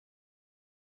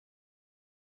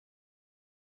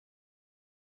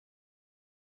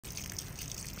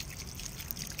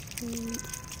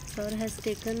Sir has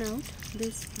taken out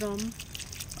this from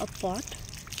a pot,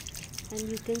 and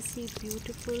you can see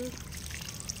beautiful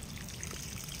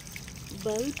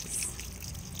bulbs.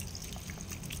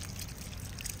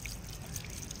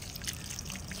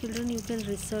 Children, you can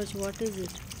research what is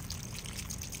it.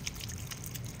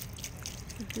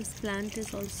 This plant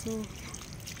is also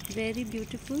very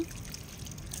beautiful.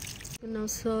 So now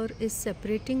sir is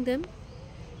separating them.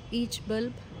 Each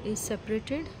bulb is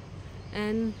separated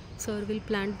and sir will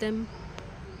plant them.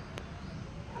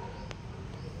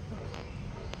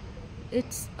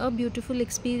 It's a beautiful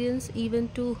experience even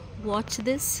to watch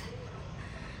this.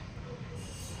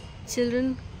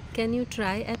 Children, can you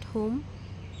try at home?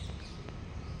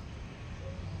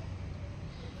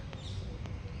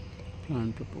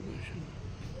 Plant propagation.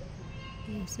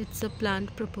 Yes, it's a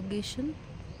plant propagation.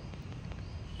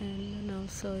 And now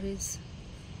sir is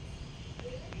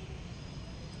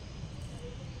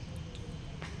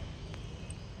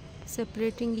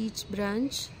separating each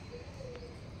branch.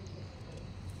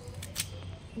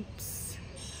 Oops.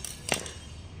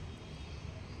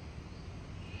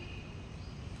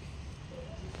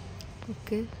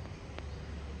 Okay.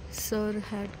 Sir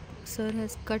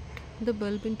has cut the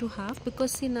bulb into half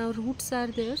because see now roots are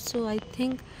there, so I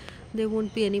think there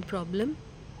won't be any problem.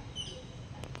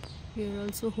 Here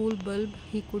also whole bulb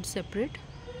he could separate.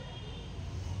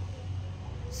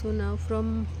 So now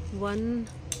from one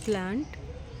plant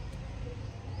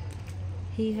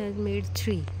he has made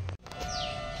 3.